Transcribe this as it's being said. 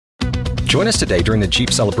Join us today during the Jeep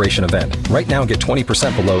Celebration event. Right now, get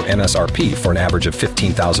 20% below MSRP for an average of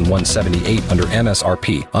 $15,178 under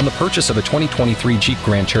MSRP on the purchase of a 2023 Jeep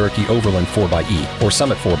Grand Cherokee Overland 4xE or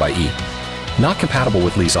Summit 4xE. Not compatible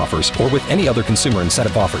with lease offers or with any other consumer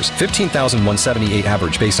incentive offers. $15,178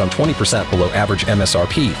 average based on 20% below average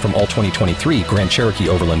MSRP from all 2023 Grand Cherokee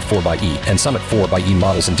Overland 4xE and Summit 4xE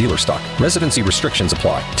models in dealer stock. Residency restrictions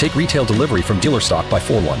apply. Take retail delivery from dealer stock by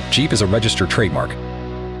 4/1. Jeep is a registered trademark.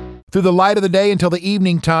 Through the light of the day until the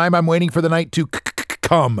evening time, I'm waiting for the night to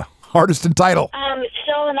come. Artist and title.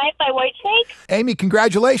 Still the Night by Whitesnake. Amy,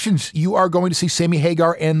 congratulations. You are going to see Sammy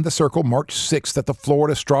Hagar and The Circle March 6th at the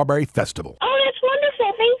Florida Strawberry Festival. Oh, that's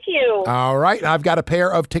wonderful. Thank you. All right. I've got a pair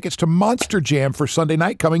of tickets to Monster Jam for Sunday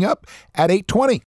night coming up at 8:20.